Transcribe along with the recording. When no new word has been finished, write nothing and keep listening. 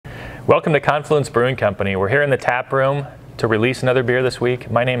Welcome to Confluence Brewing Company. We're here in the tap room to release another beer this week.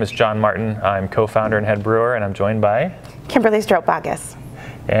 My name is John Martin. I'm co-founder and head brewer, and I'm joined by Kimberly Stroop-Bogus.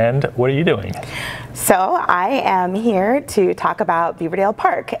 And what are you doing? So I am here to talk about Beaverdale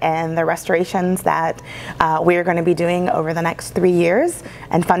Park and the restorations that we are going to be doing over the next 3 years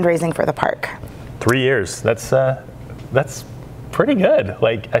and fundraising for the park. 3 years. That's pretty good.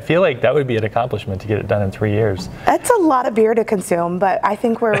 Like, I feel like that would be an accomplishment to get it done in 3 years. That's a lot of beer to consume, but I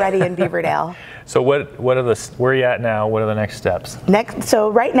think we're ready in Beaverdale. So where are you at now? What are the next steps? So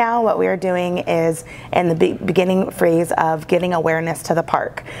right now what we are doing is in the beginning phase of getting awareness to the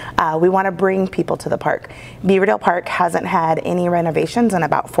park. We want to bring people to the park. Beaverdale Park hasn't had any renovations in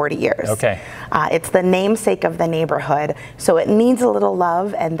about 40 years. Okay. It's the namesake of the neighborhood, so it needs a little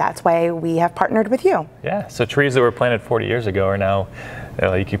love, and that's why we have partnered with you. Yeah, so trees that were planted 40 years ago are now,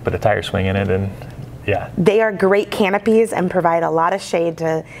 you could put a tire swing in it and yeah. They are great canopies and provide a lot of shade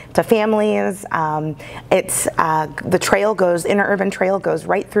to families. The trail goes, interurban trail goes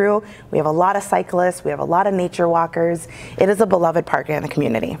right through. We have a lot of cyclists. We have a lot of nature walkers. It is a beloved park in the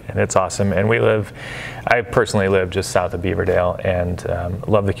community. And it's awesome. And I personally live just south of Beaverdale and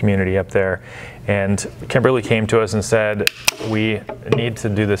love the community up there. And Kimberly came to us and said, we need to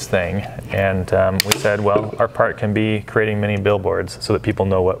do this thing. And we said, well, our park can be creating many billboards so that people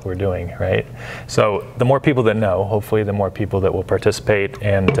know what we're doing, right? So the more people that know, hopefully the more people that will participate.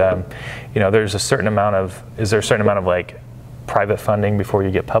 And there's a certain amount of, is there a certain amount of like private funding before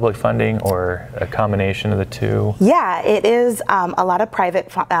you get public funding, or a combination of the two? Yeah, it is a lot of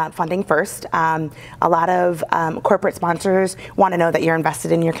private funding first. A lot of corporate sponsors want to know that you're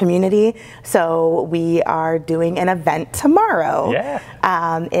invested in your community. So we are doing an event tomorrow.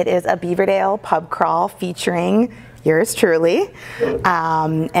 Yeah. It is a Beaverdale pub crawl featuring yours truly.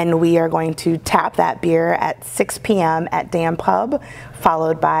 And we are going to tap that beer at 6 p.m. at Dam Pub,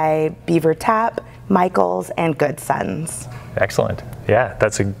 followed by Beaver Tap, Michael's, and Good Sons. Excellent. Yeah,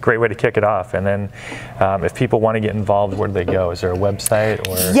 that's a great way to kick it off. And then if people want to get involved, where do they go? Is there a website?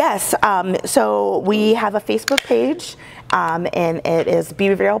 Or? Yes. So we have a Facebook page, and it is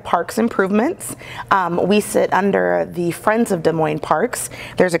Beaverdale Parks Improvements. We sit under the Friends of Des Moines Parks.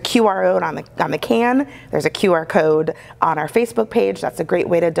 There's a QR code on the can. There's a QR code on our Facebook page. That's a great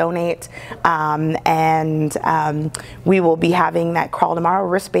way to donate. We will be having that crawl tomorrow.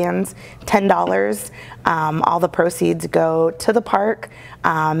 Wristbands, $10. All the proceeds go to the park,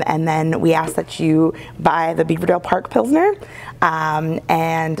 and then we ask that you buy the Beaverdale Park pilsner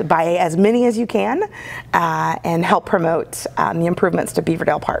and buy as many as you can and help promote the improvements to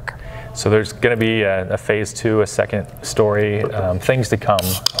Beaverdale Park. So there's going to be a phase 2, a second story, things to come,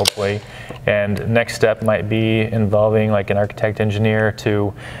 hopefully. And next step might be involving like an architect engineer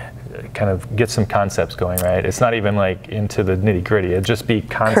to kind of get some concepts going, right? It's not even like into the nitty gritty. It'd just be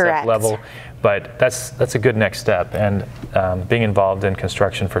concept Correct. Level. But that's a good next step. And being involved in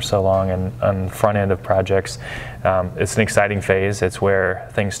construction for so long and on the front end of projects, it's an exciting phase. It's where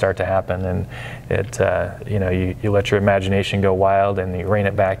things start to happen, and you let your imagination go wild and you rein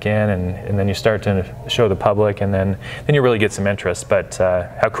it back in, and then you start to show the public, and then you really get some interest. But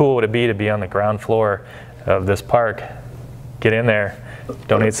how cool would it be to be on the ground floor of this park? Get in there.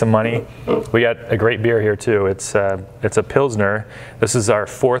 Donate some money. We got a great beer here too. It's a pilsner. This is our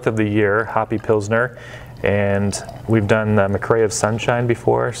 4th of the year, hoppy pilsner, and we've done the McRae of Sunshine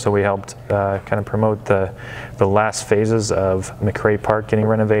before. So we helped kind of promote the last phases of McRae Park getting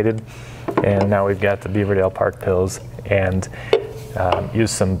renovated, and now we've got the Beaverdale Park Pils, and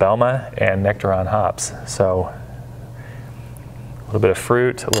use some Belma and Nectaron hops. So a little bit of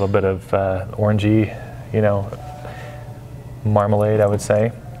fruit, a little bit of orangey, marmalade, I would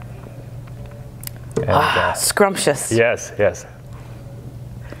say. And, scrumptious. Yes, yes.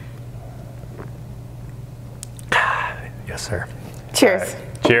 Yes, sir. Cheers.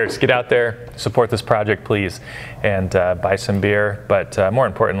 Right. Cheers. Get out there, support this project, please, and buy some beer. But more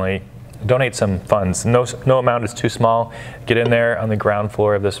importantly, donate some funds. No amount is too small. Get in there on the ground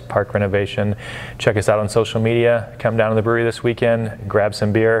floor of this park renovation. Check us out on social media. Come down to the brewery this weekend, grab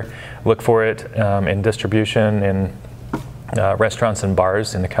some beer. Look for it in distribution in restaurants and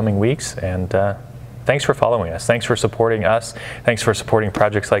bars in the coming weeks. And thanks for following us. Thanks for supporting us. Thanks for supporting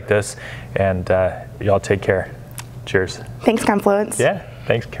projects like this. And y'all take care. Cheers. Thanks, Confluence. Yeah,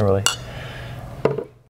 thanks, Kimberly.